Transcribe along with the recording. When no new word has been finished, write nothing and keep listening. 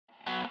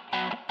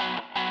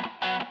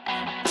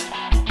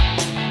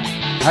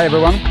Hi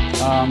everyone,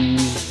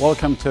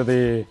 welcome to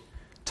the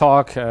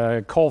talk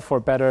Call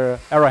for Better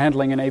Error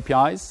Handling in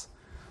APIs.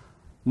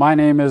 My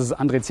name is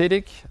André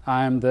Cedik.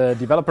 I'm the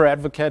developer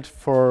advocate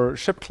for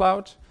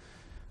ShipCloud.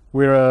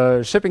 We're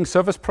a shipping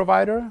service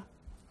provider,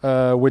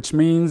 which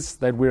means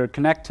that we're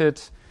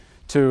connected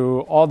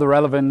to all the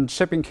relevant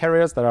shipping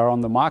carriers that are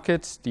on the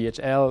market,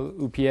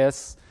 DHL,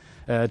 UPS,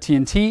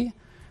 TNT,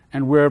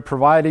 and we're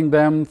providing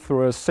them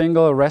through a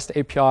single REST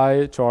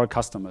API to our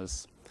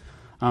customers.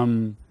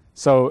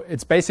 So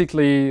it's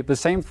basically the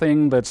same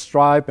thing that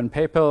Stripe and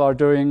PayPal are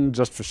doing,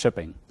 just for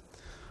shipping.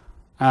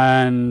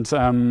 And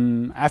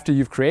after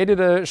you've created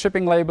a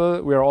shipping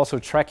label, we are also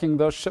tracking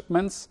those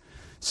shipments.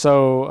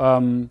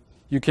 So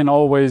you can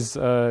always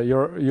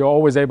you're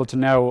always able to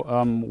know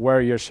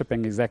where your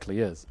shipping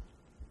exactly is.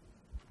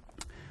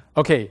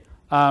 Okay,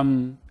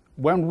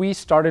 when we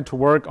started to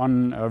work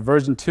on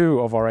version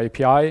 2 of our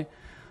API,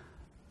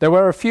 there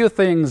were a few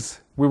things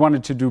we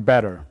wanted to do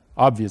better,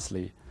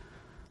 obviously.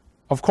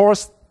 Of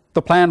course,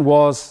 the plan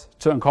was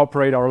to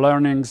incorporate our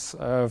learnings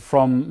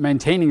from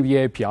maintaining the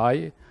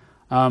API.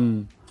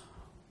 One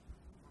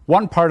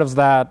part of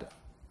that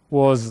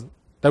was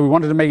that we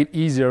wanted to make it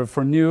easier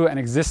for new and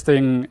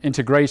existing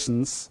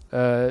integrations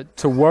to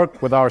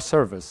work with our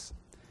service.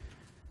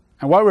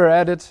 And while we're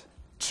at it,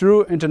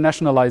 true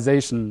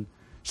internationalization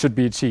should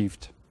be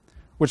achieved,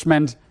 which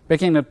meant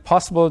making it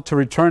possible to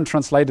return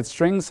translated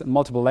strings in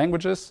multiple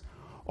languages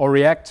or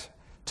react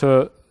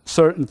to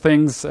certain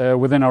things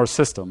within our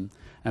system,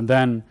 and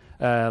then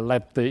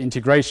let the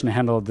integration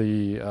handle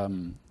the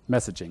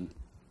messaging.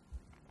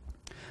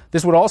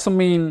 This would also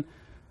mean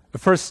a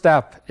first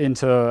step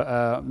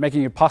into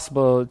making it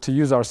possible to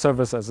use our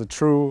service as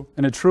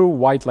in a true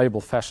white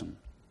label fashion.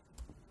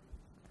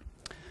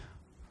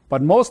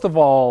 But most of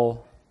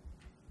all,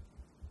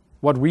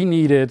 what we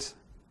needed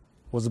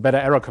was a better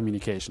error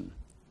communication.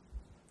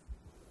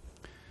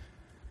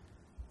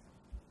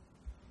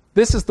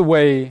 This is the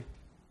way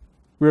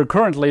we are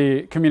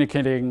currently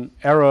communicating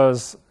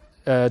errors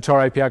to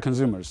our API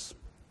consumers.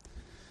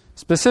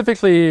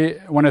 Specifically,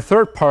 when a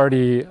third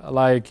party,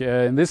 like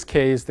in this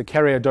case the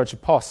carrier Deutsche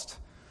Post,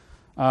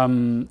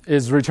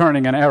 is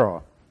returning an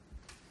error.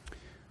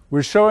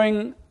 We're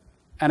showing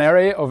an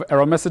array of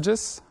error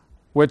messages,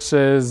 which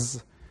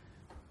is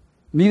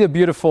neither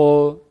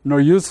beautiful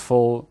nor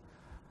useful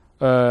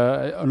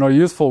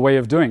way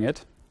of doing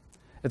it.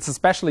 It's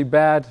especially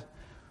bad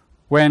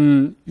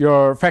when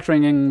you're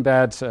factoring in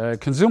that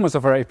consumers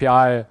of our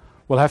API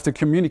will have to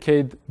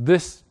communicate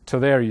this to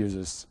their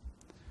users.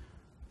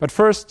 But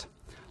first,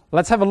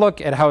 let's have a look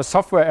at how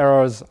software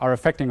errors are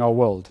affecting our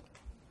world.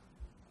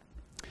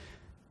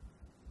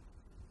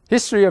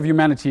 History of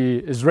humanity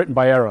is written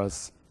by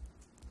errors.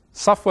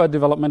 Software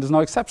development is no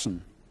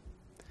exception.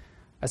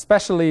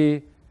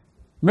 Especially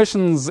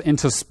missions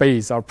into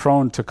space are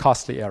prone to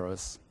costly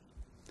errors.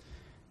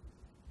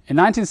 In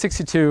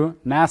 1962,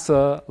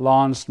 NASA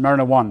launched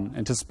Mariner 1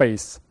 into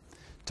space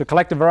to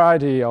collect a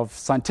variety of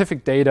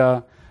scientific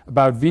data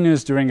about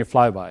Venus during a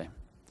flyby.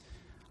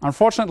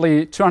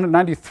 Unfortunately,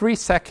 293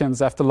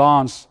 seconds after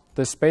launch,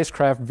 the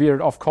spacecraft veered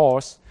off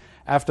course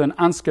after an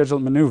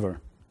unscheduled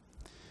maneuver.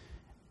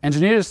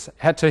 Engineers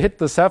had to hit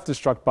the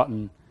self-destruct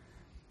button,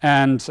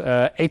 and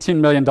 $18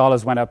 million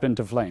went up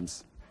into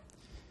flames.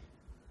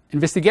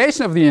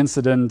 Investigation of the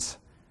incident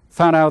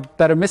found out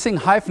that a missing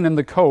hyphen in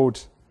the code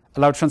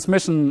allowed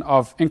transmission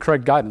of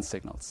incorrect guidance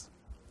signals.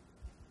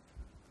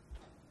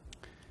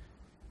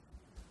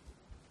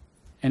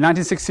 In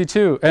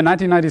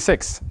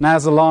 1996,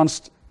 NASA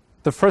launched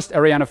the first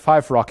Ariane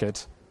 5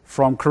 rocket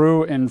from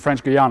Kourou in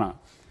French Guiana.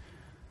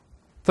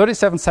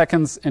 37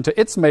 seconds into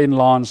its maiden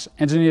launch,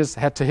 engineers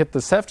had to hit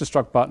the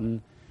self-destruct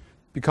button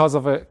because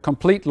of a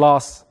complete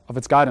loss of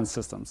its guidance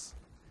systems.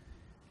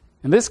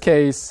 In this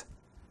case,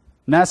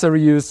 NASA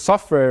reused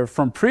software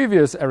from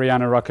previous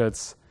Ariane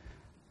rockets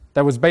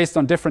that was based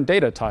on different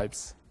data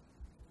types.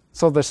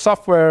 So the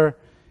software,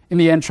 in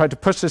the end, tried to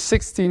push the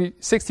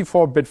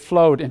 64-bit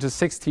float into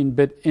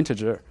 16-bit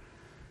integer,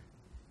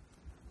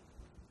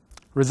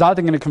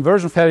 resulting in a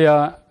conversion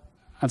failure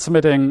and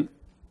submitting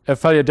a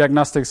failure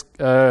diagnostics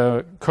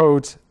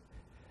code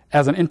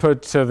as an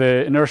input to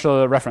the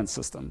inertial reference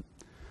system.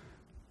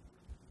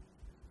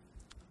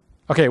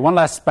 Okay, one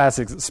last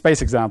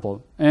space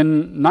example.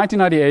 In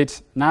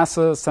 1998,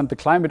 NASA sent the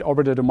Climate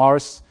Orbiter to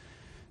Mars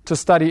to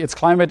study its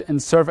climate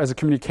and serve as a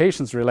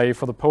communications relay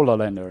for the polar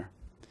lander.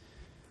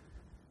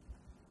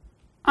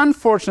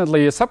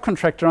 Unfortunately, a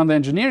subcontractor on the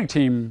engineering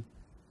team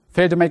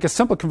failed to make a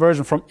simple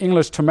conversion from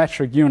English to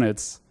metric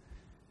units.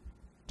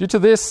 Due to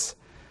this,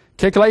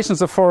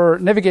 calculations for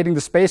navigating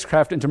the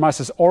spacecraft into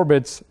Mars's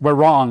orbit were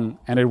wrong,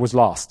 and it was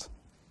lost.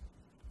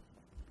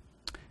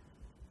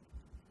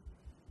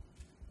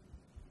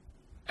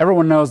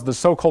 Everyone knows the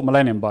so-called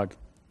Millennium Bug.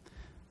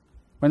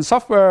 When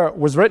software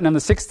was written in the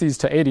 60s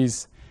to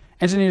 80s,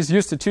 engineers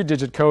used a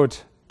 2-digit code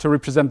to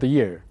represent the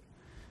year.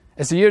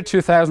 As the year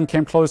 2000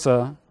 came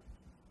closer,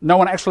 no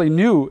one actually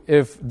knew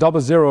if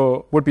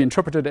 00 would be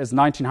interpreted as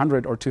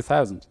 1900 or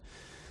 2000.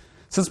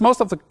 Since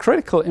most of the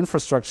critical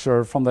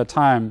infrastructure from that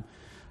time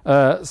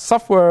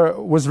software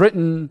was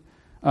written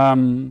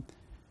in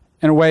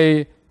a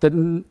way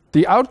that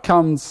the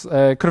outcomes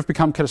could have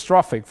become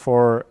catastrophic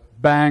for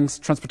banks,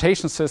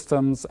 transportation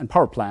systems, and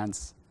power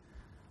plants.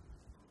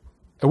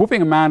 A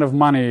whopping amount of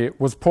money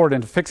was poured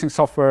into fixing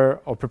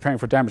software or preparing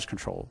for damage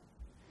control.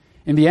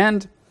 In the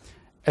end,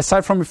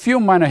 aside from a few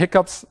minor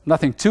hiccups,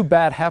 nothing too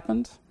bad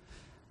happened.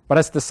 But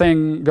as the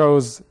saying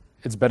goes,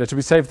 it's better to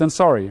be safe than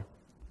sorry.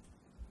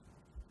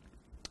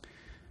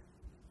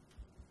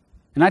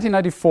 In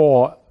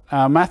 1994,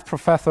 math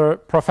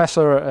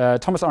professor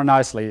Thomas R.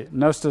 Nicely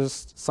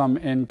noticed some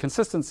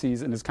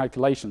inconsistencies in his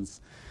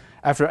calculations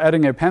after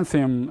adding a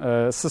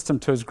Pentium system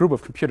to his group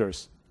of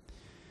computers.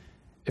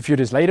 A few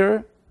days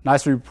later,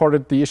 Nicely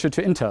reported the issue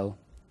to Intel.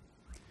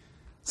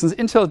 Since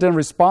Intel didn't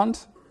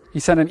respond, he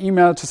sent an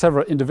email to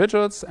several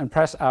individuals and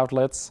press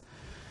outlets.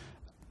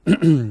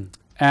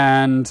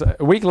 And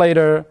a week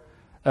later,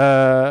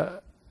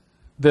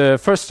 the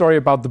first story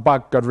about the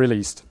bug got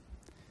released.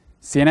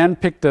 CNN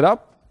picked it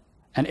up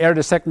and aired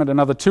a segment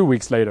another 2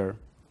 weeks later.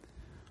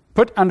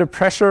 Put under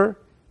pressure,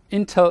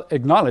 Intel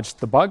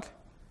acknowledged the bug,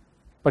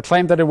 but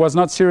claimed that it was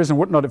not serious and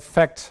would not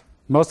affect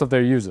most of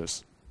their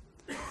users.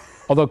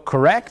 Although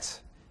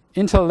correct,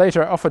 Intel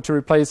later offered to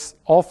replace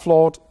all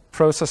flawed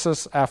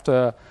processors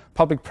after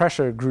public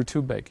pressure grew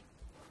too big.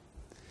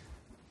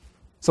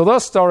 So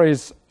those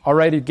stories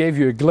already gave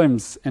you a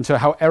glimpse into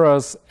how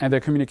errors and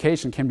their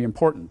communication can be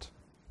important.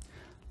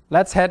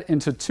 Let's head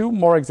into 2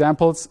 more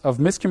examples of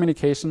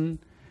miscommunication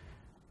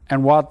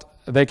and what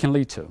they can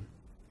lead to.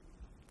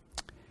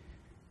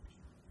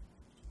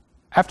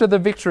 After the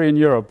victory in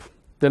Europe,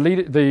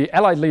 the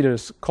Allied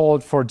leaders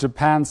called for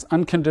Japan's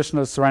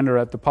unconditional surrender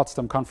at the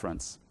Potsdam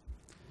Conference.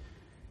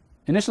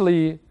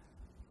 Initially,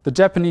 the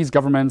Japanese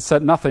government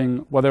said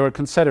nothing while they were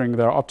considering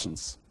their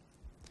options.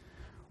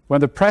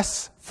 When the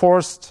press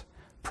forced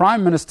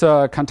Prime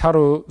Minister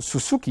Kantaro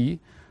Suzuki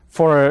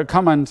for a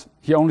comment,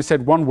 he only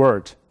said one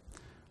word,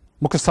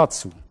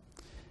 mokusatsu.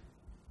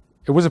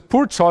 It was a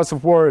poor choice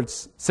of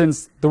words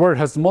since the word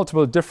has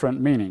multiple different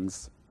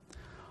meanings.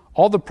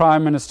 All the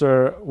Prime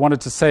Minister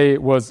wanted to say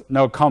was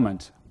no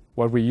comment,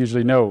 what we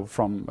usually know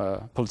from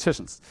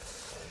politicians.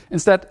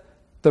 Instead,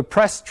 the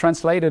press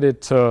translated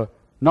it to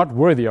not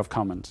worthy of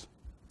comment.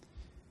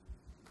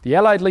 The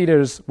Allied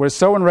leaders were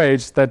so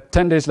enraged that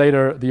 10 days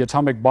later, the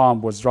atomic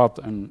bomb was dropped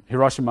in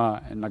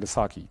Hiroshima and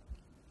Nagasaki.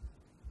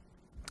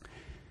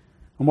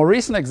 A more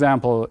recent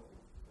example,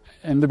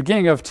 in the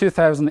beginning of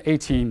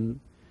 2018,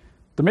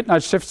 the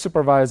midnight shift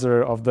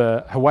supervisor of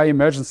the Hawaii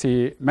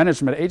Emergency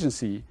Management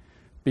Agency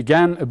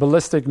began a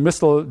ballistic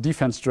missile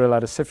defense drill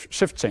at a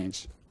shift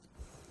change.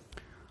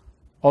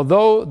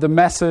 Although the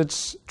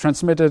message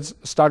transmitted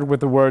started with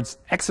the words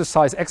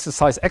exercise,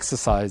 exercise,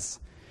 exercise,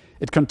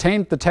 it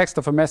contained the text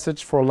of a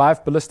message for a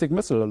live ballistic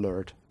missile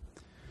alert,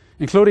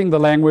 including the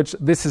language,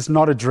 "This is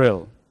not a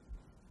drill."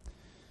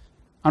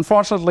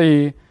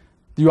 Unfortunately,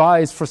 the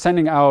UIs for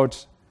sending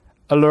out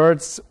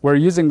alerts were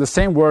using the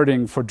same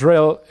wording for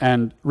drill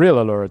and real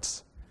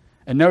alerts,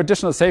 and no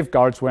additional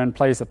safeguards were in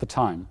place at the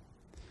time.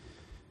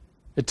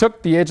 It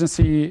took the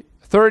agency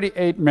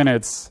 38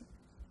 minutes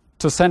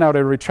to send out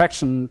a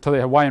retraction to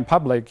the Hawaiian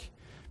public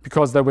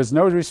because there was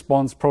no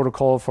response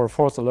protocol for a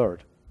false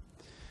alert.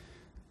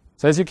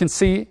 So as you can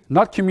see,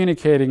 not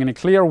communicating in a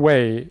clear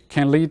way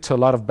can lead to a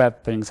lot of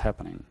bad things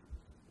happening.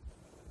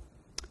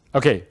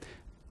 Okay,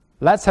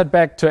 let's head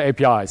back to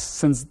APIs,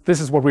 since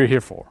this is what we're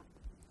here for.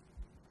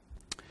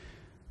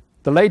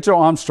 The late Joe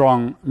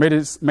Armstrong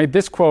made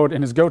this quote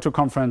in his GoTo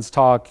conference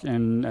talk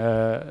in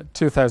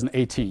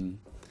 2018.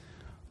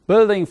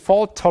 Building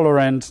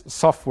fault-tolerant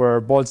software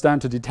boils down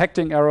to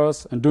detecting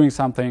errors and doing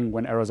something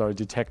when errors are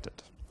detected,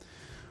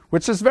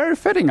 which is very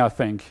fitting, I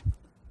think.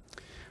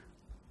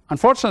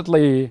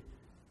 Unfortunately,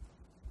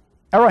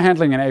 error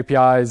handling in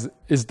APIs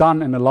is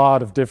done in a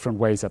lot of different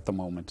ways at the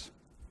moment.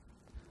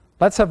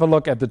 Let's have a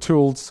look at the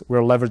tools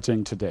we're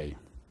leveraging today.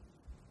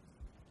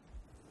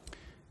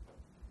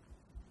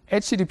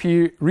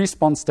 HTTP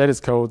response status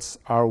codes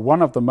are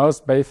one of the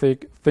most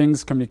basic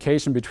things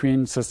communication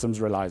between systems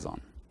relies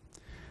on.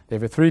 They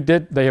have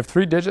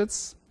three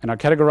digits and are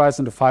categorized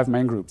into 5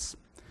 main groups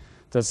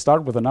that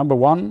start with the number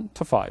 1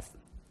 to 5.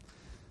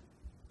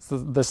 So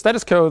the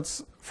status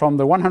codes from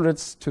the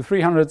 100s to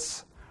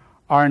 300s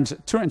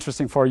aren't too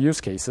interesting for use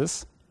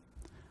cases,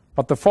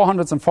 but the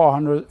 400s and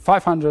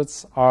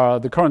 500s are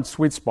the current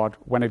sweet spot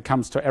when it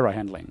comes to error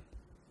handling.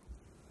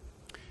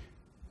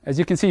 As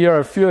you can see, here are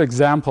a few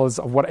examples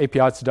of what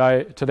APIs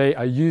today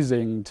are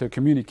using to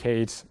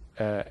communicate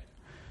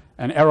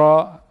an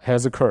error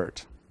has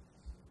occurred.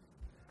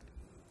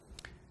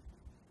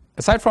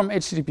 Aside from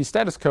HTTP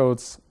status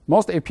codes,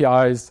 most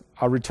APIs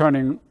are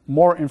returning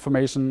more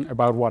information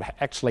about what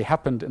actually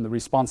happened in the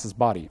response's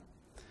body.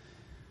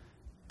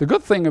 The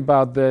good thing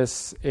about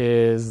this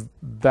is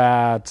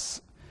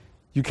that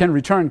you can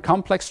return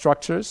complex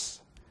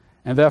structures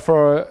and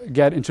therefore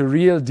get into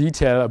real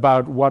detail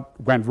about what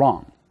went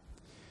wrong.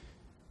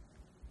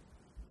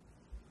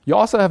 You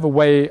also have a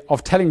way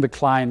of telling the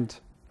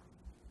client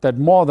that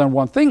more than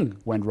one thing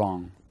went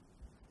wrong.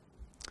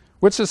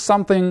 which is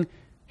something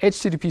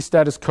HTTP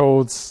status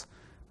codes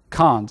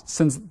can't,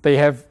 since they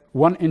have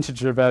one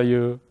integer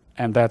value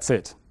and that's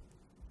it.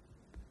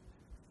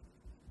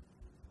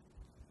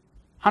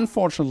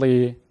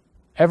 Unfortunately,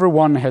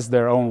 everyone has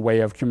their own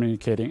way of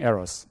communicating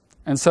errors.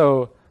 And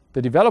so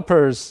the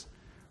developers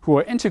who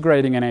are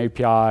integrating an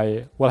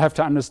API will have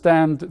to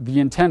understand the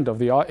intent of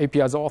the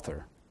API's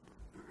author.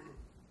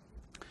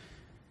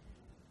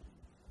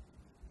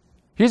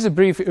 Here's a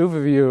brief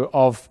overview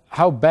of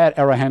how bad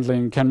error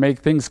handling can make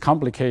things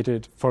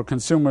complicated for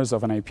consumers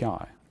of an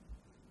API.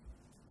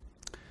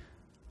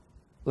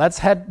 Let's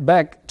head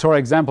back to our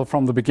example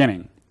from the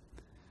beginning.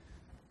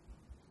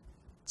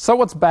 So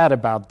what's bad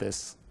about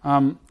this?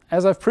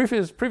 As I've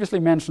previously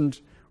mentioned,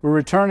 we're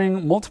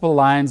returning multiple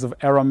lines of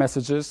error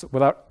messages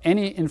without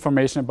any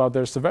information about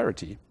their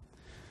severity.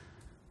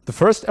 The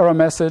first error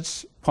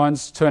message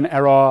points to an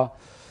error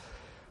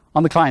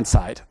on the client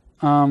side.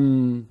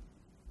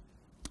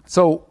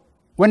 So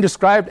when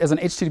described as an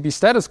HTTP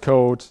status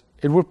code,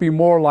 it would be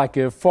more like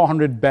a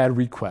 400 bad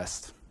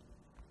request.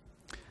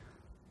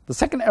 The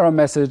second error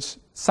message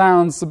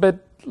sounds a bit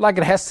like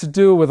it has to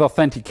do with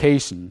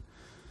authentication.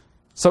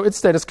 So its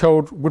status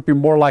code would be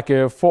more like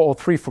a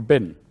 403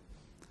 forbidden.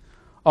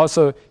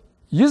 Also,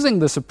 using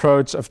this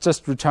approach of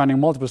just returning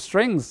multiple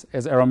strings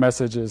as error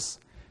messages,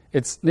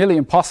 it's nearly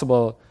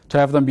impossible to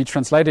have them be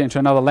translated into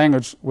another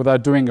language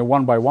without doing a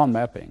one-by-one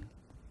mapping.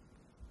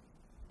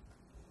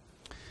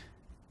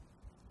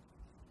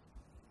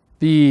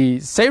 The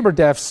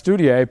SaberDev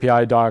Studio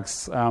API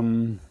docs,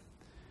 in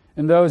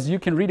those you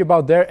can read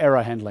about their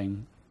error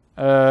handling.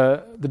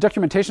 The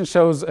documentation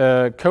shows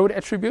a code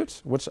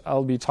attribute, which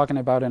I'll be talking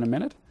about in a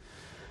minute,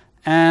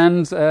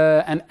 and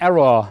an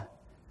error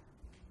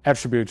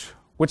attribute,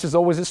 which is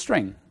always a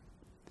string.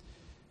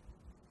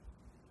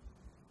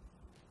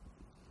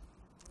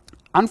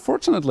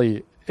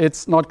 Unfortunately,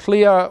 it's not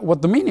clear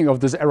what the meaning of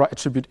this error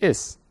attribute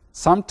is.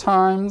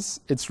 Sometimes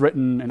it's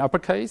written in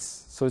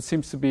uppercase, so it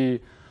seems to be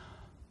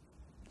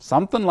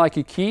something like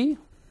a key,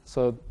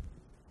 so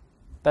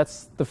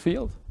that's the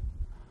field.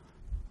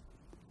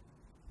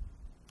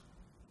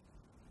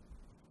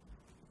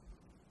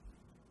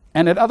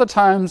 And at other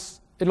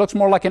times, it looks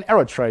more like an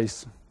error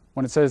trace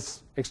when it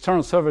says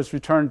external service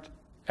returned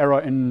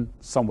error in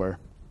somewhere.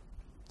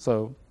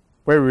 So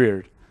very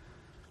weird.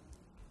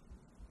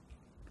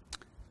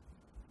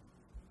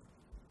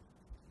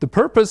 The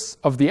purpose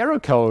of the error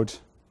code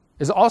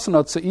is also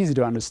not so easy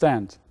to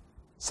understand.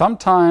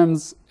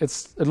 Sometimes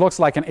it looks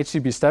like an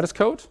HTTP status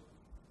code,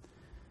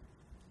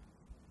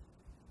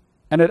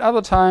 and at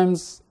other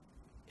times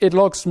it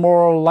looks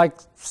more like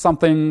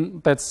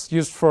something that's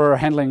used for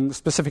handling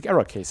specific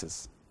error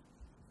cases.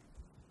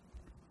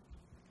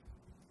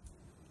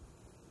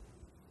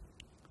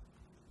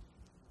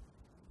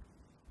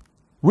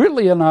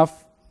 Weirdly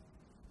enough,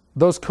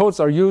 those codes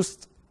are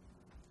used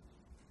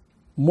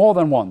more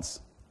than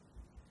once,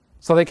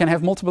 so they can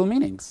have multiple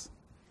meanings,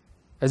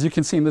 as you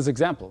can see in this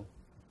example.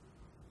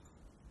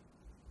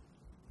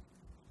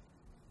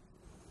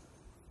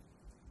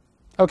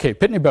 Okay,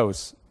 Pitney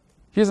Bowes.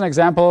 Here's an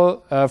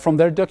example from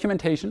their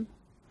documentation.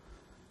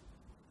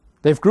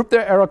 They've grouped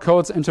their error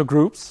codes into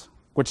groups,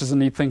 which is a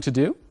neat thing to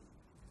do.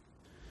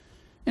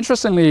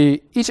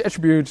 Interestingly, each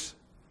attribute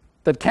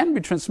that can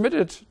be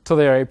transmitted to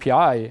their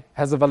API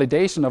has a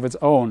validation of its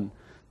own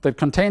that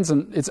contains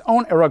its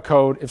own error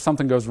code if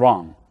something goes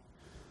wrong.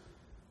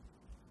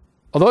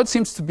 Although it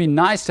seems to be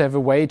nice to have a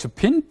way to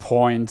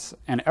pinpoint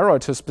an error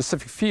to a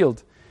specific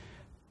field,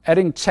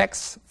 adding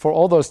checks for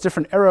all those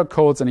different error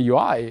codes in a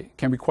UI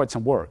can be quite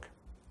some work.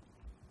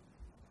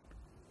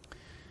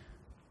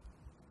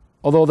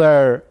 Although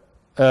they're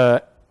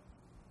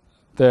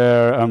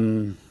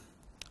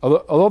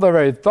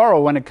very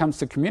thorough when it comes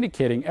to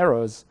communicating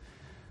errors,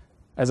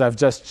 as I've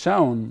just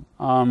shown,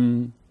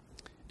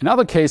 in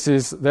other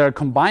cases they're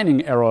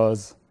combining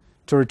errors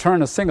to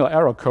return a single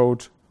error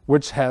code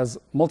which has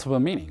multiple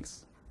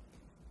meanings.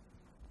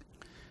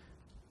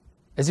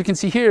 As you can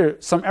see here,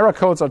 some error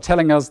codes are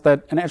telling us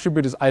that an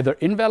attribute is either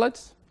invalid,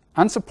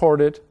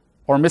 unsupported,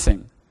 or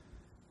missing.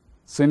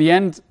 So in the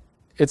end,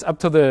 it's up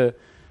to the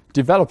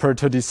developer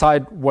to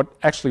decide what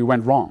actually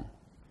went wrong.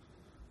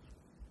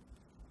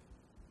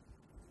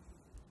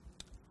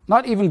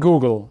 Not even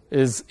Google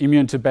is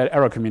immune to bad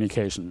error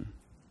communication.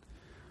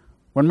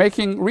 When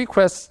making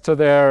requests to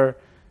their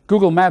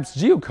Google Maps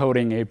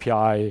geocoding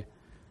API,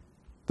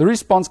 the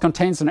response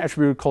contains an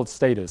attribute called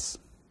status.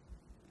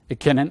 It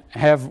can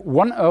have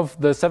one of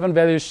the 7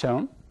 values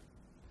shown.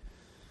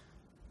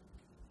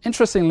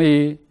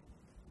 Interestingly,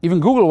 even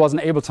Google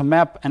wasn't able to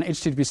map an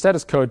HTTP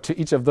status code to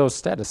each of those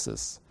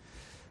statuses.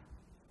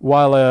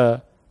 While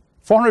a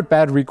 400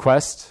 bad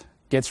request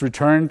gets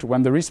returned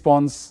when the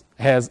response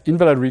has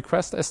invalid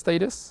request as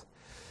status,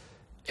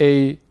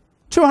 a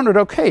 200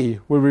 OK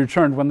will be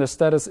returned when the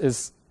status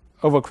is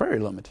over query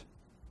limit.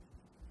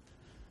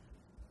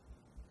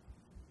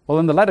 Well,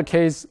 in the latter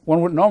case,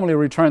 one would normally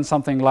return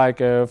something like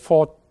a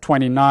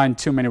 429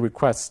 too many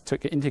requests to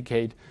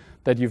indicate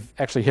that you've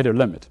actually hit a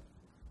limit.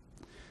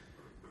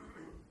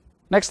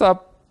 Next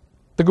up,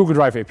 the Google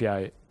Drive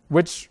API,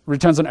 which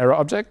returns an error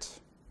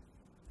object.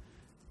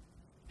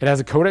 It has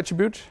a code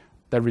attribute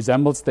that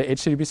resembles the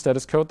HTTP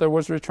status code that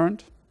was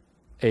returned,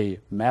 a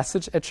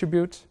message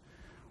attribute,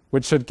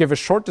 which should give a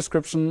short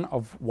description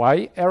of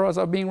why errors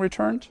are being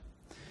returned,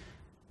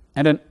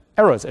 and an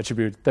errors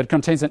attribute that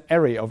contains an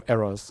array of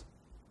errors.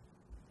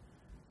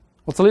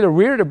 What's a little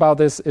weird about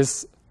this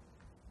is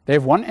they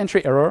have one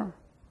entry error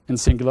in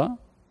singular,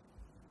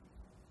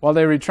 while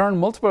they return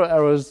multiple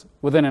errors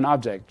within an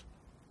object.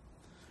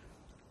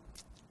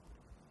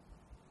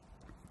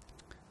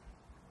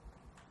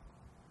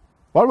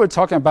 While we're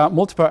talking about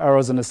multiple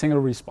errors in a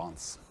single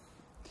response,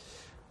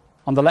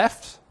 on the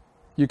left,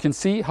 you can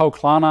see how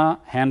Klarna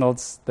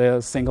handles the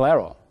single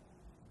error.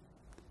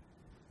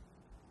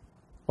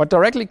 What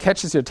directly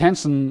catches your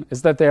attention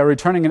is that they are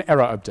returning an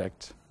error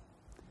object.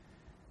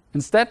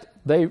 Instead,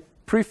 they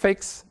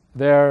prefix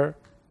their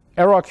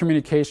error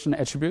communication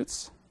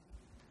attributes.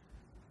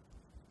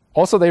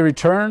 Also, they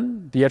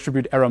return the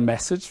attribute error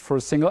message for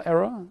a single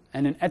error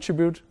and an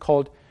attribute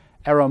called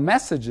error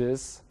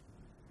messages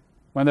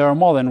when there are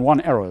more than one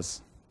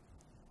errors.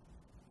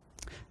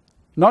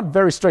 Not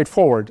very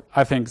straightforward,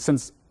 I think,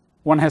 since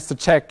one has to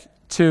check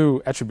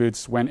two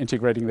attributes when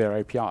integrating their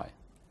API.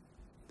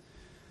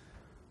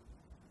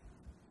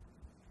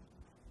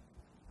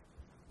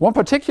 One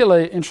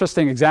particularly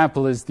interesting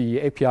example is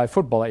the API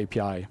football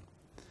API.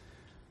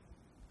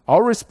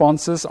 Our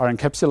responses are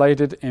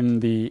encapsulated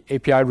in the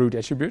API root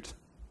attribute.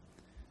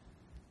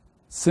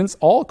 Since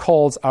all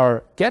calls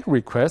are GET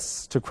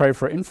requests to query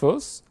for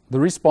infos, the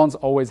response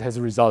always has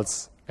a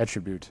results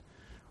attribute,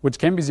 which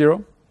can be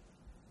 0.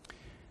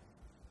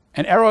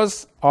 And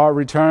errors are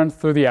returned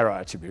through the error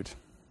attribute.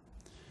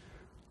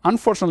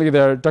 Unfortunately,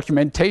 their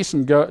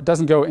documentation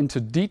doesn't go into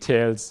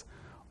details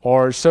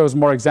or shows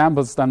more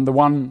examples than the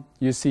one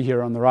you see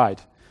here on the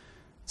right.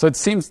 So it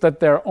seems that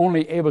they're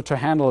only able to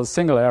handle a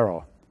single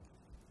error.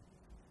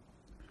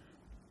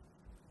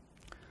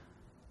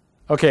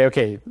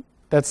 Okay,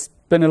 that's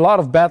been a lot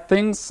of bad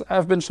things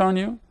I've been showing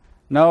you.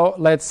 Now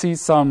let's see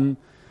some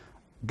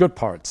good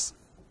parts.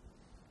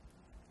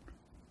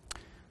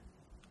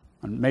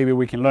 And maybe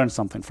we can learn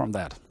something from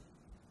that.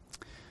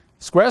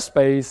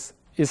 Squarespace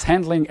is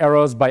handling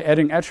errors by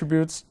adding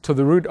attributes to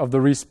the root of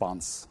the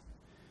response.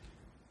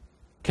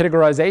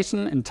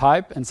 Categorization in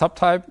type and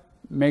subtype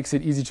makes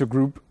it easy to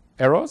group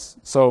errors.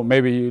 So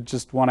maybe you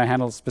just want to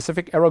handle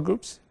specific error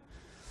groups.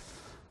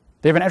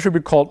 They have an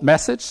attribute called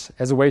message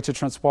as a way to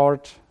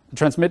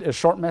transmit a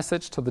short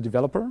message to the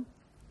developer.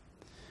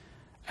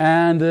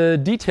 And a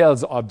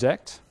details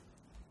object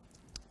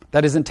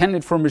that is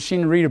intended for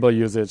machine-readable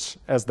usage,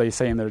 as they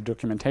say in their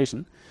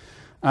documentation,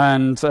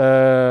 and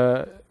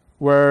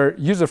where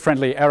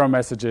user-friendly error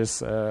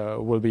messages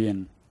will be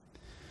in.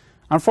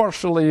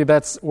 Unfortunately,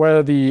 that's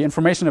where the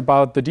information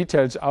about the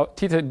details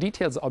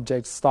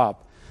objects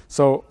stop.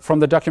 So from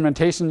the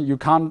documentation, you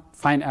can't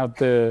find out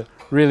the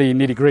really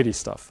nitty-gritty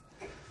stuff.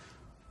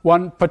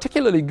 One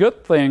particularly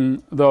good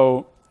thing,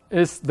 though,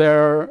 is they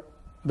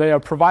are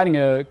providing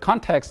a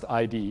context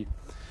ID,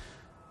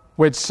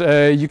 which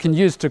you can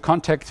use to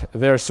contact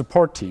their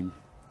support team.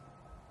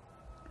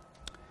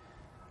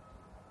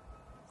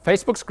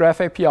 Facebook's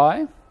Graph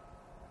API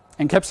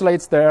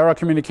encapsulates their error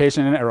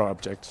communication in error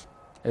object,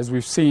 as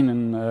we've seen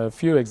in a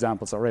few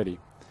examples already.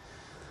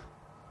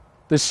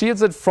 This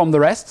shields it from the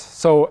rest,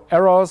 so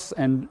errors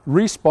and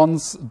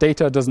response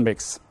data doesn't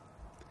mix.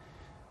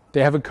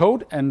 They have a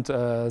code and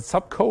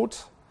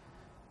subcode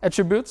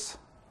attributes,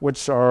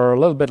 which are a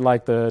little bit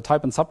like the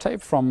type and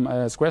subtype from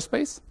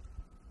Squarespace.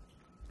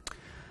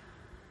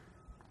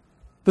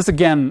 This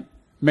again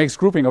makes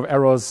grouping of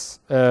errors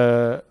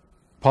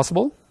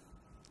possible.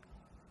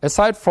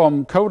 Aside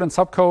from code and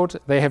subcode,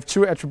 they have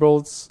two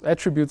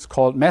attributes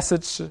called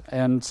message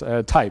and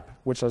type,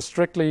 which are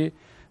strictly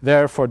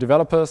there for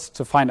developers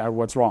to find out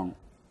what's wrong.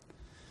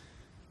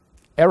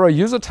 Error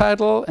user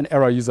title and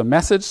error user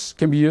message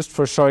can be used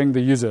for showing the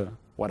user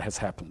what has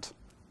happened.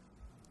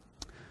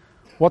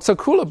 What's so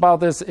cool about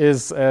this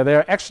is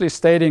they're actually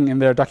stating in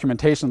their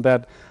documentation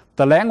that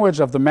the language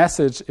of the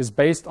message is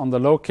based on the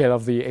locale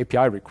of the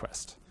API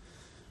request.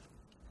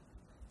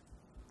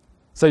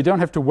 So you don't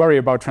have to worry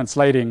about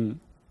translating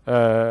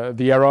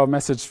the error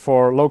message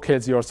for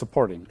locales you're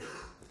supporting.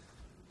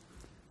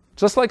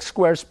 Just like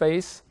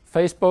Squarespace,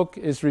 Facebook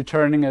is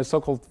returning a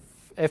so-called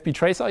FB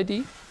trace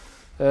ID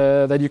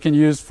that you can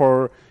use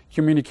for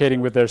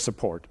communicating with their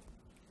support.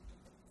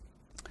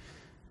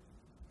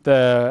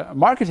 The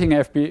marketing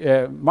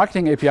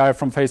API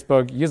from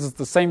Facebook uses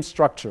the same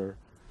structure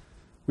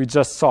we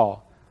just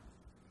saw,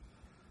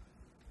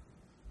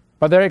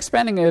 but they're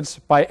expanding it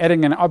by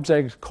adding an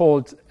object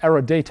called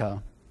error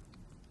data.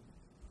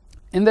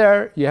 In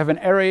there, you have an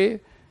array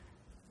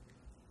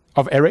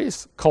of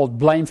arrays called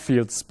blame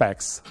field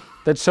specs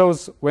that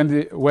shows where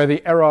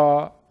the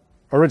error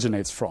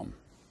originates from.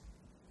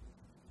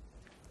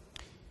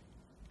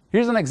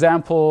 Here's an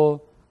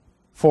example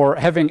for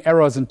having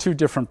errors in two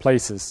different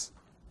places.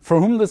 For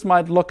whom this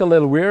might look a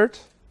little weird,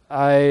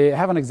 I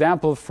have an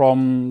example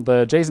from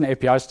the JSON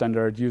API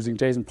standard using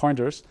JSON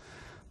pointers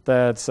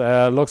that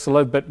looks a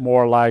little bit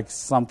more like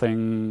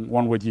something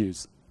one would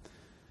use.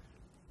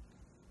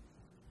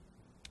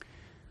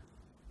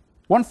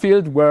 One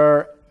field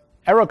where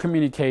error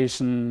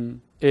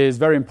communication is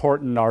very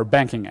important are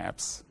banking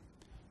apps.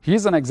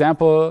 Here's an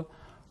example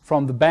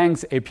from the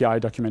bank's API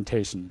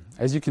documentation.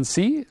 As you can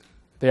see,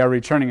 they are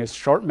returning a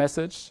short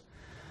message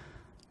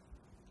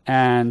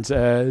and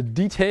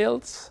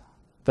details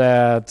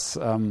that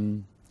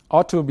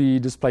ought to be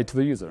displayed to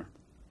the user.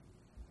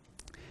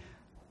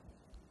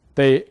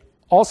 They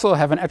also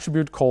have an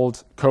attribute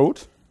called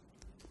code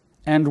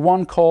and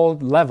one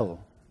called level,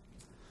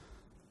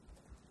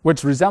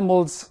 which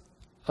resembles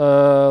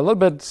a little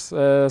bit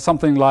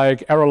something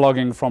like error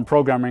logging from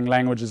programming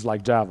languages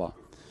like Java,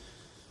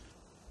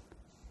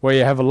 where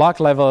you have a log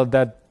level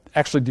that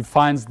actually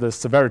defines the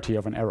severity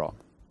of an error.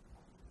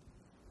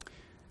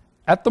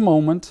 At the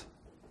moment,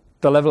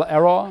 the level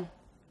error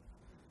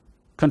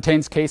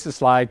contains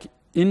cases like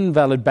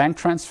invalid bank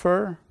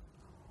transfer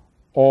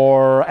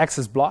or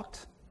access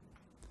blocked,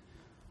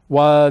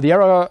 while the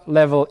error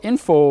level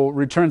info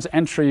returns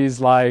entries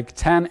like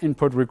 10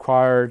 input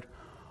required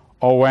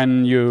or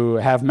when you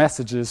have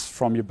messages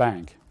from your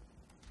bank.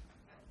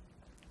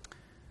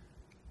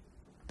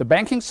 The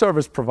banking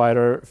service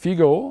provider,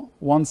 Figo,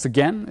 once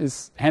again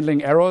is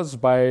handling errors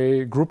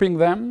by grouping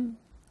them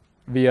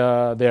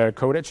via their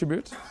code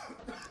attribute.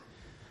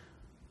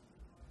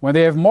 When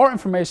they have more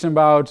information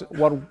about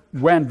what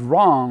went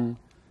wrong,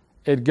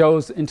 it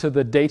goes into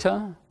the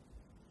data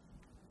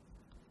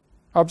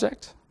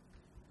object.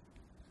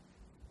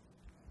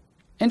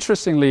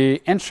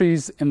 Interestingly,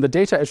 entries in the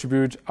data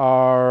attribute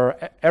are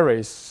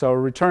arrays, so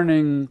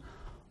returning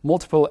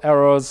multiple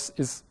errors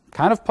is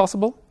kind of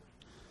possible.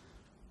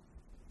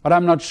 But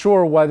I'm not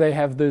sure why they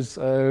have this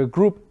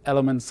group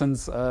element,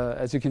 since,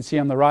 as you can see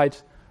on the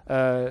right,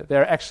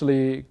 they're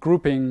actually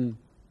grouping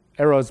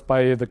errors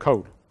by the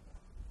code.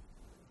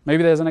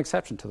 Maybe there's an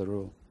exception to the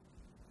rule.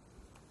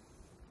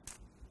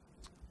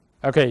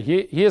 Okay,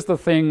 here's the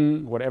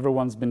thing what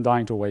everyone's been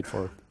dying to wait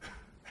for.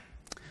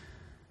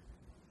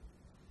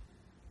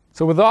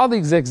 So with all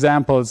these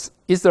examples,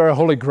 is there a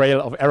holy grail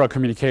of error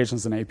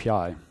communications in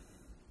API?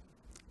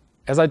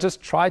 As I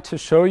just tried to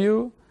show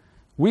you,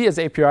 we as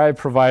API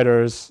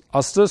providers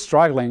are still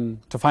struggling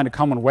to find a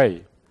common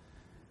way,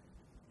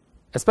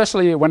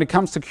 especially when it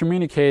comes to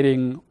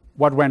communicating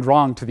what went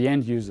wrong to the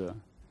end user,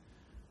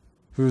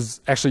 who's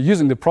actually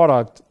using the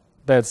product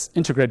that's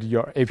integrated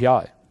your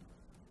API.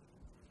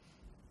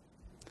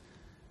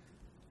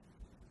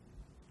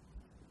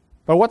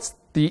 But what's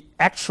the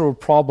actual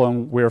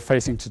problem we're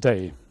facing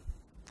today?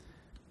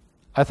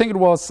 I think it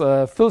was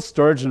Phil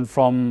Sturgeon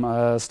from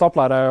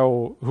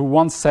Stoplight.io who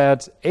once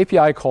said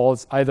API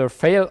calls either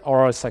fail or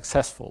are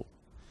successful.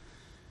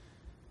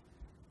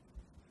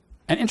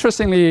 And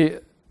interestingly,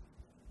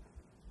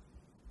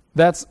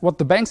 that's what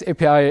the bank's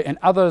API and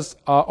others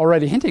are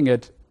already hinting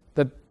at,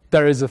 that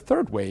there is a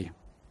third way.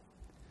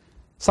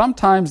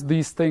 Sometimes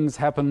these things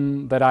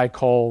happen that I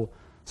call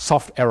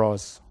soft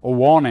errors or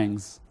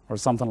warnings or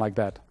something like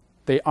that.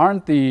 They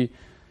aren't the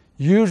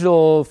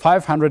usual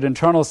 500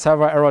 internal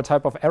server error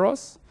type of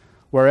errors,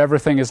 where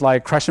everything is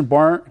like crash and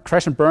burn,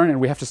 and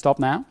we have to stop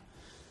now.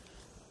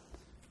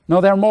 No,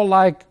 they're more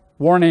like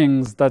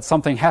warnings that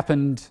something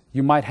happened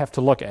you might have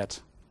to look at.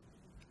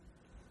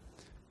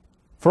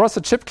 For us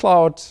at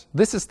ShipCloud,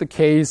 this is the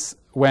case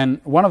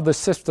when one of the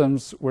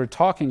systems we're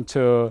talking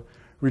to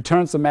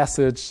returns a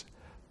message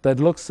that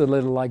looks a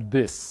little like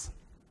this.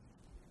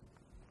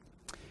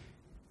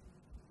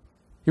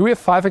 Here we have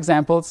 5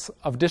 examples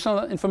of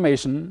additional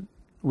information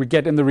we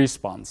get in the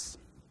response.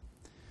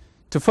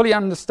 To fully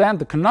understand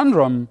the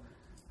conundrum,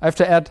 I have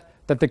to add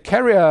that the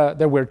carrier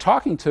that we're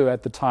talking to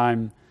at the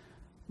time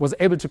was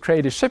able to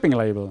create a shipping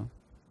label.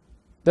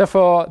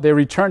 Therefore, they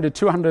returned a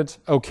 200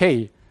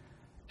 OK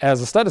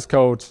as a status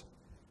code,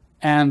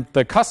 and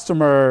the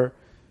customer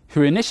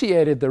who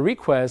initiated the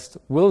request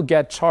will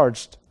get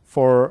charged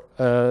for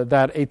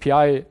that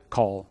API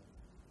call.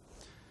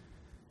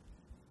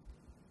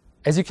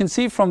 As you can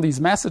see from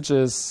these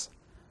messages,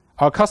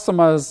 our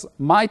customers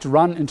might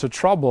run into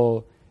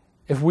trouble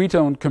if we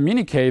don't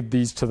communicate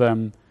these to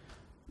them,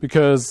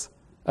 because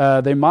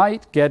they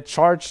might get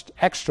charged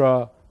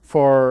extra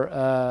for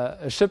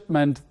a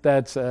shipment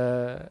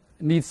that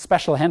needs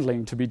special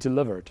handling to be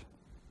delivered.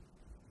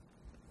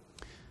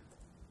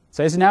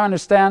 So as you now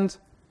understand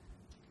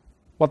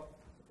what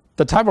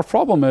the type of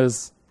problem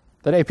is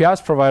that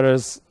APIs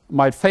providers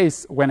might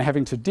face when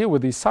having to deal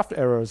with these soft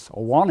errors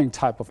or warning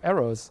type of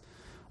errors,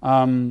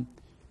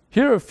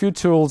 here are a few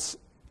tools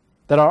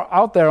that are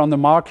out there on the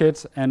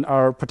market and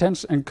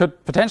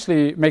could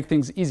potentially make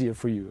things easier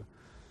for you.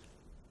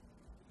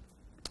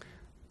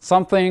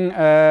 Something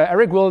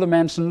Eric Wilde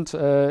mentioned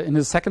in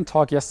his second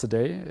talk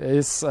yesterday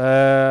is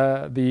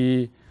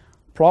the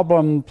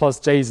problem plus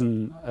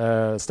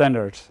JSON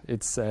standard.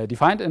 It's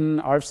defined in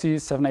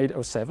RFC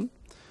 7807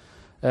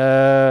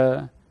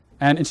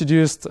 and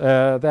introduced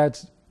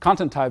that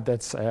content type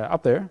that's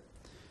up there.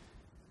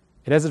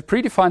 It has a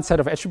predefined set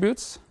of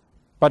attributes,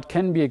 but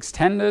can be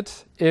extended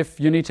if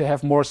you need to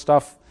have more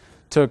stuff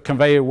to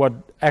convey what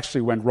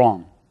actually went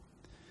wrong.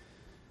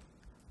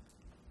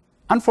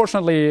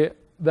 Unfortunately,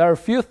 there are a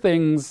few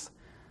things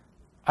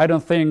I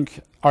don't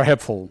think are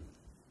helpful.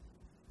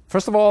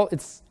 First of all,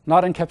 it's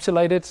not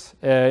encapsulated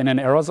in an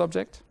errors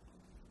object.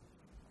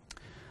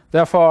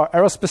 Therefore,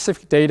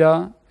 error-specific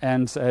data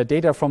and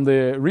data from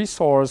the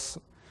resource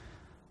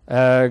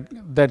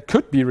that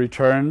could be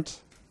returned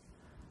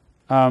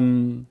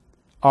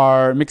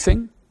are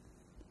mixing.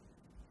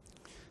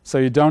 So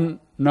you don't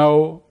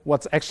know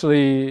what's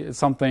actually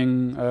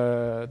something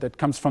that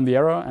comes from the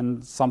error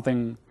and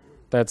something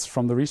that's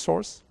from the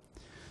resource.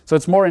 So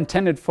it's more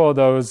intended for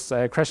those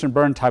crash and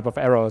burn type of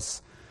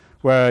errors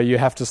where you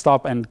have to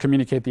stop and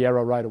communicate the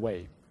error right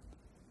away.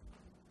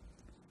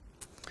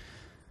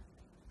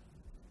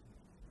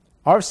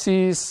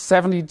 RFC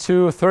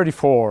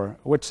 7234,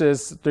 which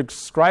is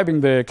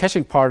describing the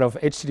caching part of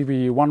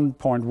HTTP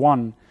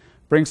 1.1,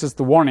 brings us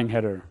the warning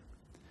header.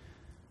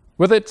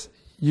 With it,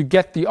 you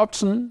get the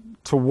option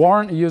to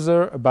warn a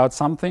user about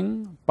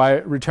something by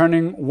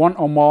returning one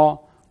or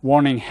more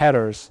warning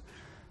headers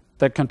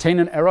that contain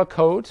an error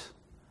code,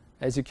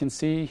 as you can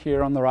see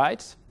here on the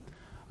right,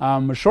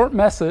 a short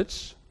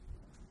message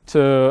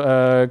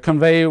to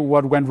convey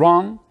what went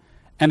wrong,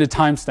 and a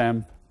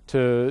timestamp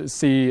to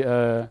see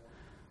the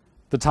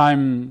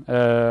time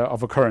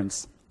of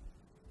occurrence.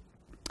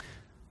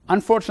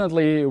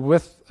 Unfortunately,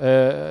 with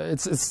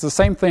it's the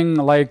same thing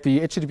like the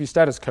HTTP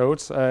status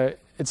codes.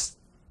 It's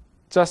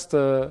just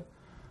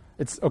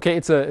it's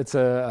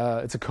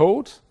a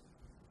code,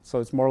 so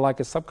it's more like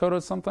a subcode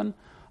or something,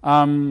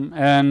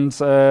 and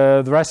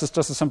the rest is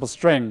just a simple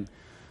string.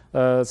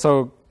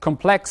 So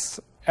complex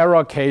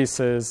error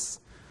cases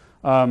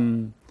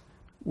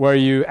where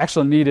you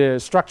actually need a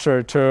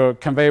structure to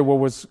convey what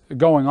was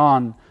going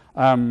on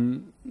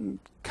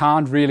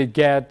can't really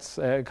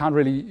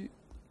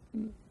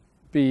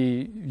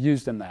be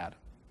used in that.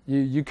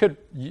 You could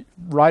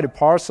write a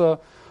parser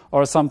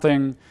or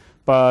something,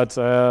 but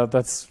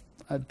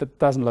that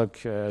doesn't look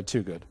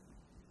too good.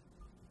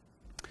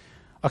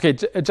 Okay,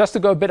 just to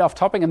go a bit off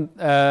topic, and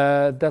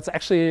that's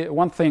actually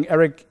one thing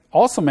Eric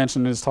also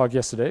mentioned in his talk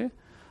yesterday.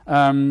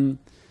 Conveying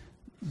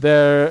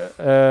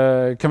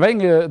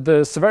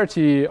the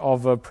severity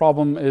of a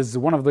problem is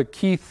one of the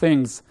key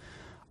things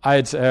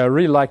I'd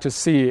really like to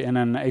see in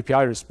an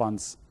API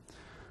response.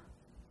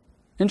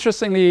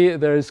 Interestingly,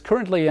 there is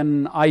currently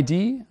an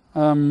ID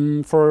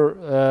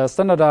for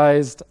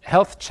standardized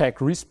health check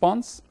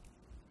response.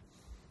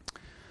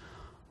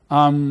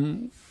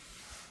 And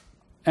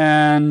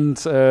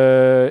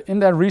in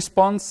that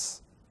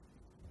response,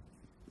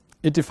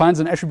 it defines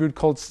an attribute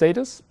called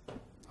status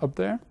up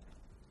there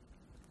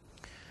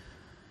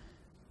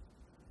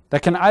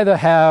that can either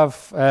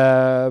have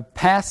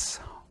pass,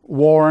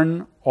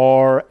 warn,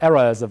 or error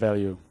as a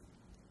value.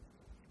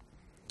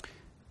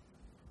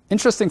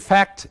 Interesting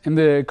fact, in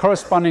the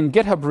corresponding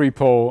GitHub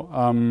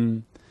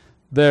repo,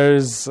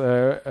 there's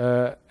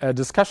a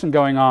discussion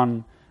going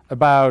on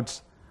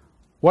about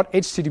what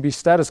HTTP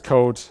status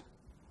code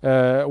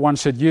one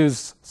should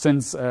use,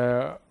 since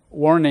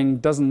warning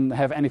doesn't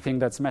have anything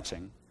that's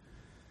matching.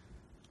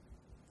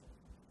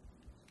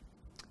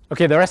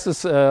 Okay, the rest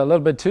is a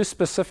little bit too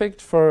specific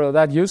for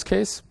that use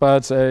case,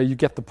 but you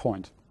get the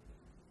point.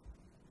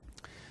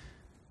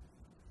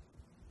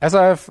 As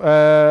I've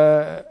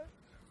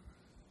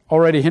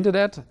already hinted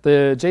at,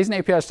 the JSON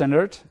API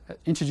standard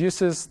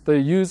introduces the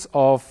use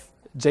of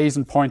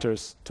JSON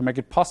pointers to make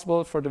it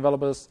possible for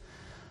developers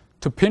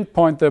to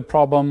pinpoint the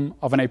problem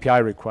of an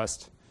API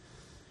request.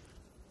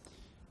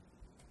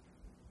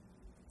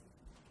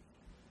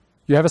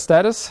 You have a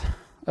status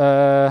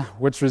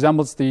which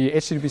resembles the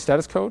HTTP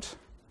status code,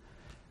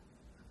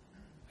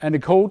 and a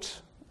code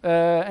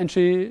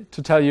entry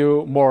to tell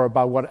you more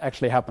about what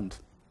actually happened.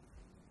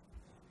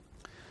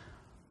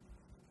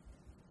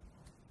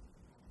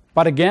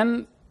 But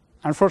again,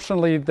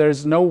 unfortunately,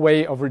 there's no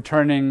way of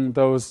returning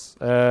those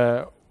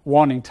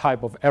warning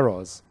type of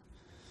errors.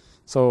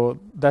 So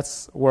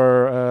that's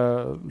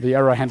where the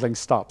error handling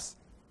stops.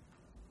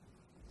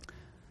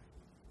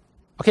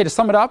 Okay, to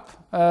sum it up,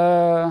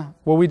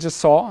 what we just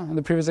saw in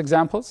the previous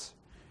examples,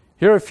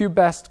 here are a few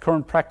best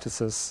current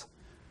practices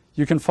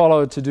you can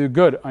follow to do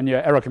good on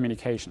your error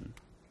communication.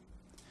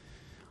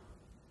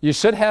 You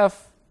should have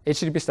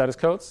HTTP status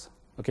codes.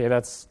 Okay,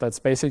 that's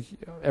basic.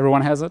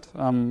 Everyone has it,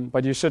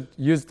 but you should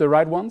use the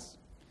right ones.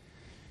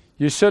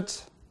 You should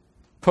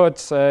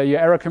put your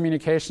error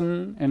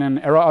communication in an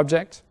error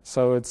object,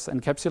 so it's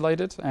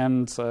encapsulated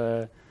and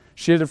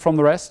shielded from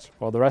the rest,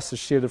 or the rest is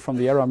shielded from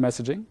the error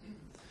messaging.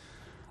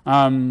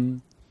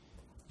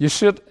 You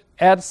should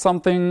add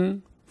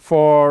something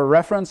for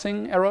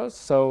referencing errors,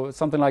 so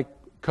something like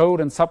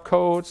code and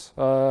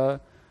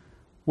subcode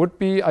would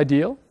be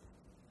ideal.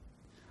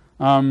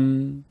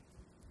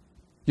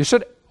 You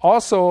should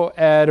also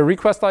add a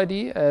request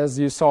ID, as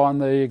you saw in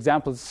the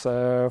examples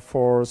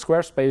for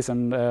Squarespace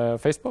and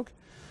Facebook,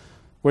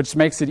 which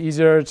makes it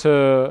easier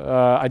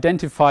to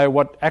identify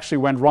what actually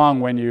went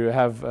wrong when you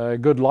have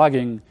good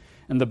logging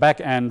in the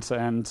back end,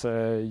 and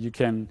you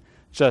can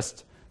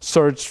just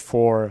search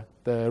for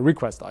the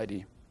request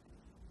ID.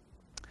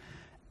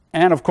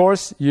 And of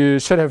course, you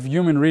should have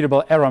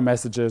human-readable error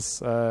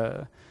messages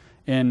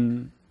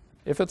in,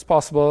 if it's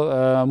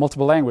possible,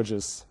 multiple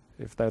languages,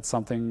 if that's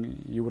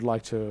something you would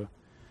like to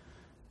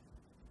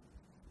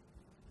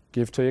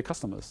give to your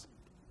customers.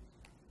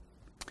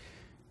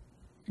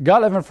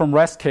 Garlevin from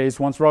RESTcase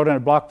once wrote in a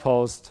blog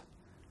post,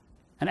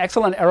 "An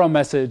excellent error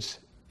message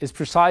is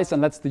precise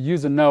and lets the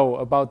user know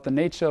about the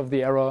nature of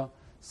the error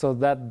so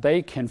that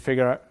they can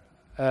figure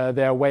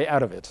their way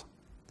out of it."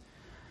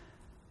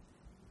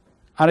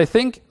 And I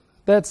think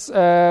that's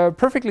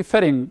perfectly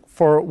fitting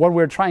for what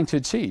we're trying to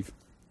achieve.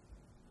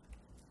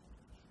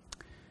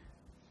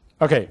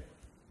 Okay,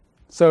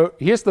 so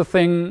here's the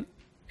thing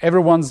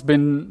everyone's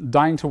been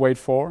dying to wait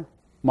for,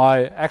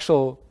 my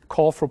actual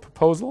call for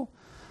proposal,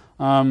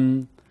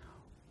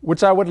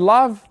 which I would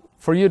love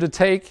for you to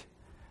take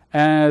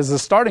as a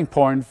starting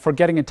point for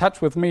getting in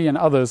touch with me and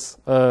others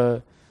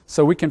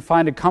so we can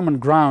find a common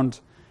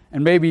ground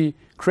and maybe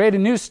create a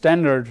new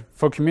standard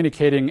for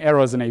communicating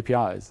errors and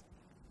APIs.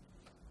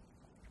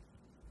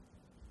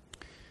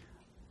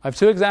 I have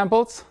two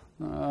examples.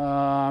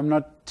 I'm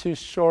not too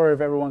sure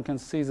if everyone can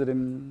see it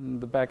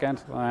in the back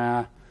end.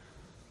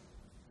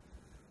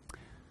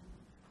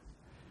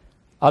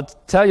 I'll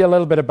tell you a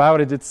little bit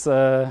about it. It's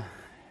a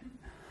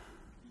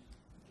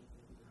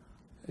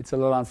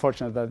little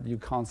unfortunate that you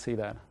can't see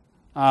that.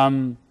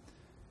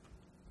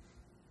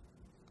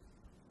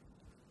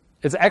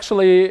 It's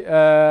actually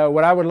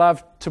what I would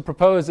love to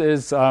propose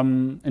is a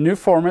new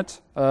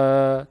format.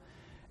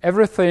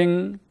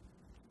 Everything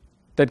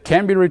that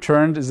can be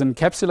returned is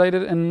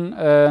encapsulated in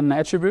an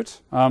attribute.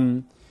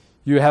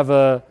 You have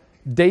a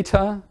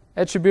data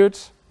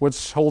attribute,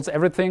 which holds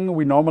everything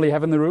we normally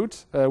have in the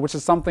root, which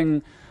is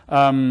something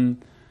some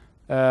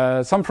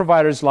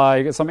providers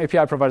like, some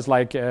API providers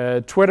like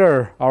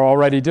Twitter are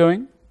already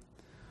doing.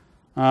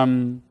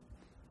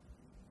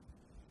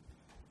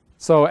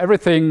 So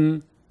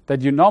everything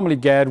that you normally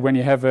get when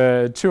you have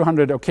a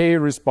 200 OK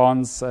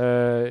response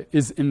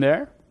is in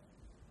there.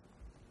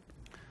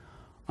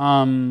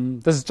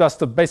 This is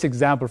just a basic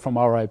example from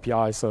our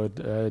API, so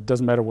it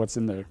doesn't matter what's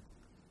in there.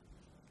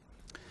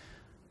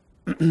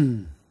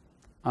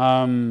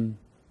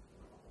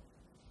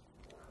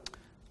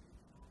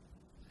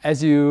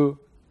 As you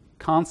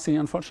can't see,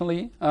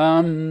 unfortunately,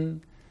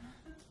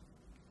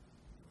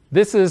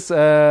 this is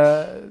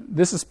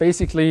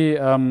basically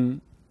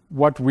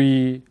what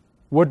we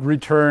would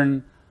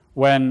return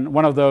when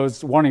one of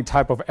those warning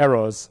type of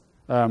errors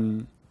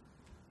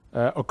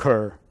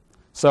occur.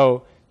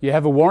 So you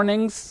have a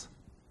warnings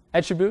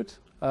attribute,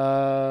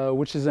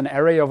 which is an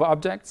array of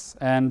objects,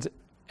 and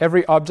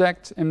every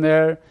object in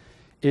there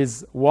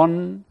is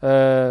one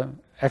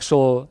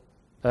actual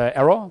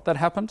error that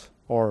happened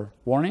or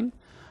warning.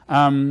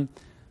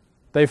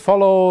 They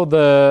follow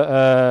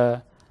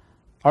the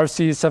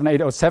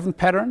RC7807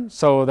 pattern,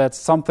 so that's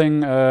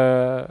something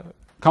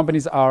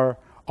companies are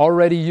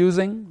already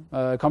using.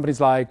 Companies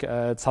like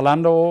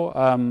Zalando,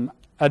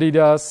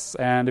 Adidas,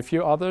 and a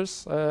few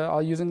others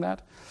are using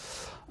that.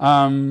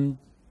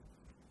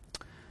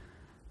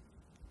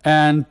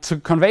 And to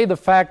convey the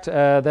fact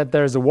that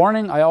there's a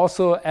warning, I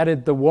also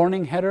added the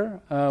warning header,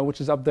 which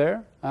is up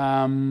there.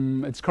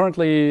 It's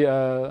currently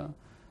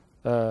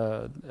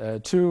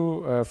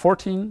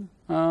 2.14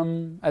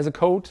 as a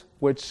code,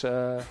 which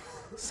it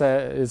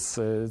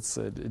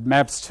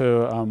maps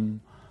to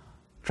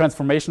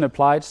transformation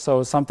applied.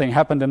 So something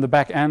happened in the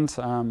back end,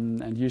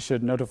 and you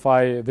should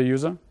notify the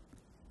user.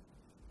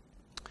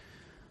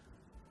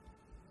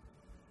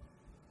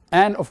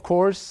 And of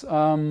course,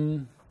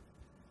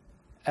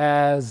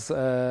 as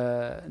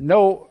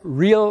no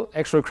real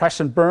actual crash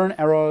and burn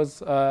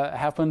errors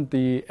happened,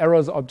 the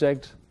errors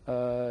object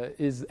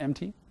is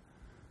empty.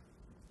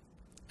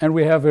 And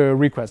we have a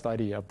request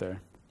ID up there.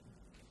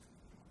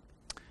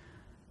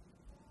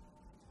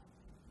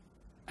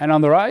 And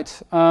on the right,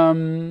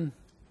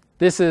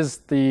 this is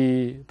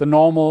the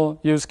normal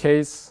use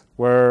case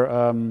where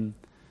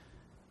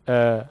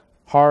a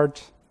hard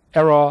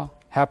error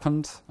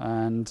happened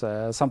and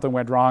something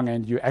went wrong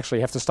and you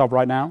actually have to stop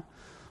right now.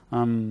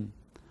 And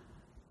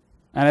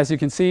as you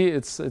can see,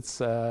 it's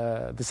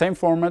the same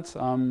format.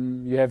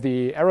 You have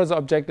the errors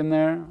object in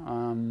there,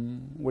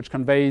 which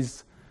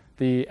conveys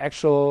the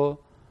actual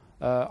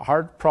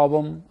hard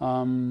problem,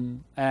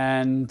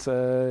 and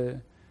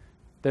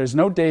there's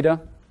no data,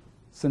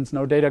 since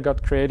no data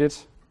got created,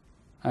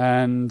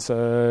 and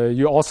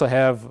you also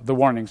have the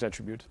warnings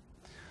attribute.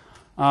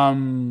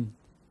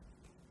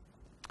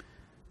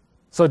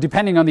 So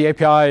depending on the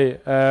API,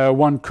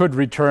 one could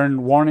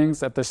return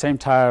warnings at the same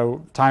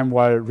time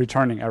while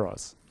returning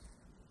errors.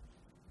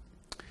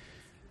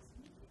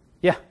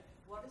 Yeah?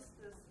 What is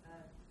this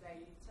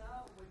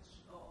data,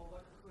 or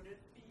what could it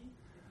be?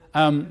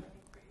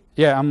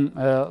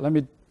 Let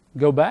me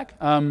go back.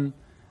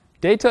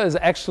 Data is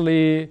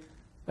actually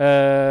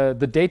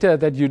the data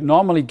that you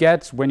normally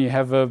get when you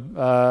have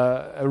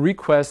a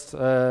request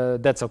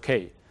that's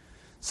okay.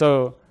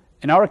 So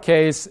in our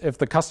case, if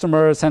the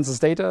customer sends us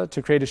data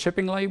to create a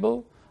shipping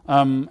label,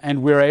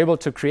 and we're able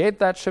to create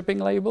that shipping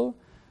label.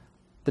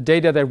 The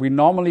data that we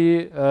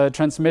normally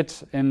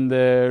transmit in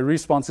the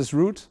responses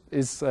route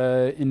is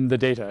in the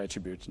data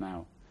attribute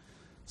now.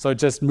 So it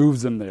just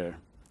moves them there.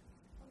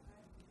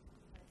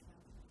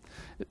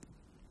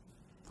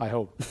 I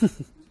hope.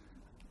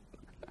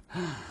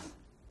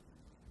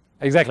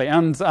 Exactly.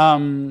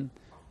 And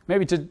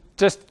maybe to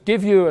just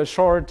give you a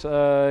short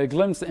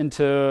glimpse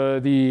into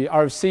the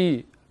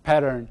RFC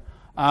pattern,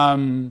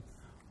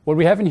 what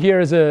we have in here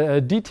is a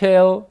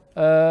detail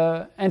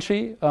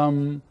entry,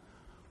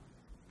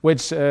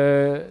 which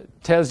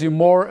tells you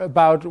more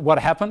about what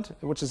happened,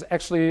 which is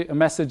actually a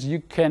message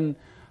you can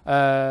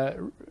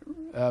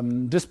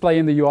display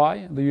in the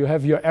UI. You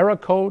have your error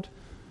code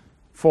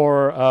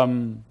for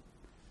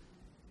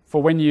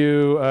when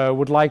you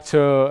would like to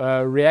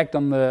react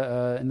on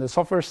in the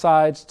software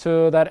side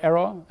to that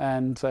error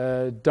and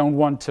don't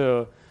want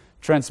to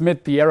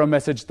transmit the error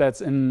message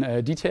that's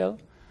in detail.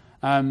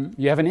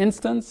 You have an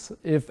instance.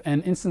 If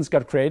an instance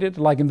got created,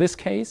 like in this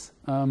case,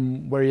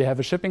 where you have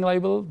a shipping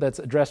label that's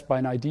addressed by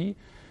an ID,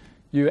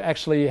 you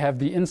actually have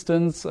the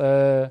instance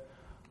and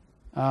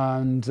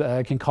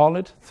can call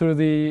it through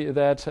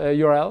that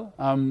URL.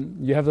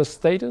 You have the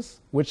status,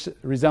 which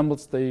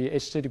resembles the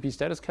HTTP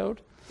status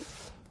code.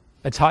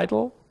 A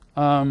title,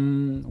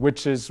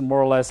 which is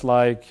more or less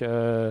like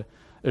a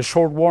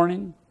short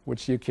warning,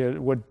 which you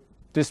would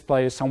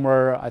display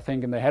somewhere, I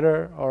think, in the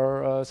header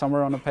or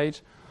somewhere on a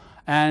page.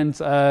 And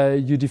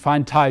you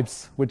define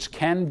types, which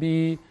can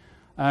be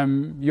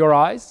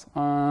URIs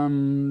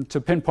to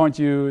pinpoint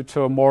you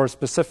to a more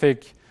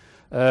specific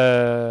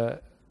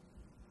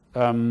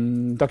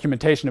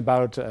documentation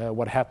about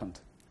what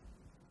happened.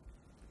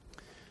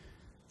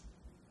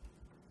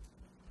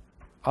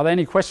 Are there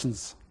any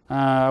questions?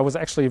 I was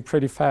actually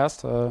pretty fast,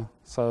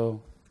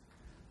 so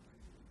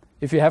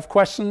if you have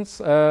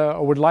questions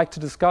or would like to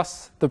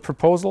discuss the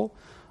proposal,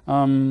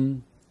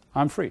 I'm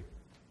free.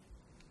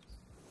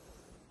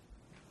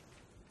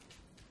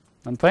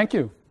 And thank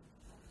you.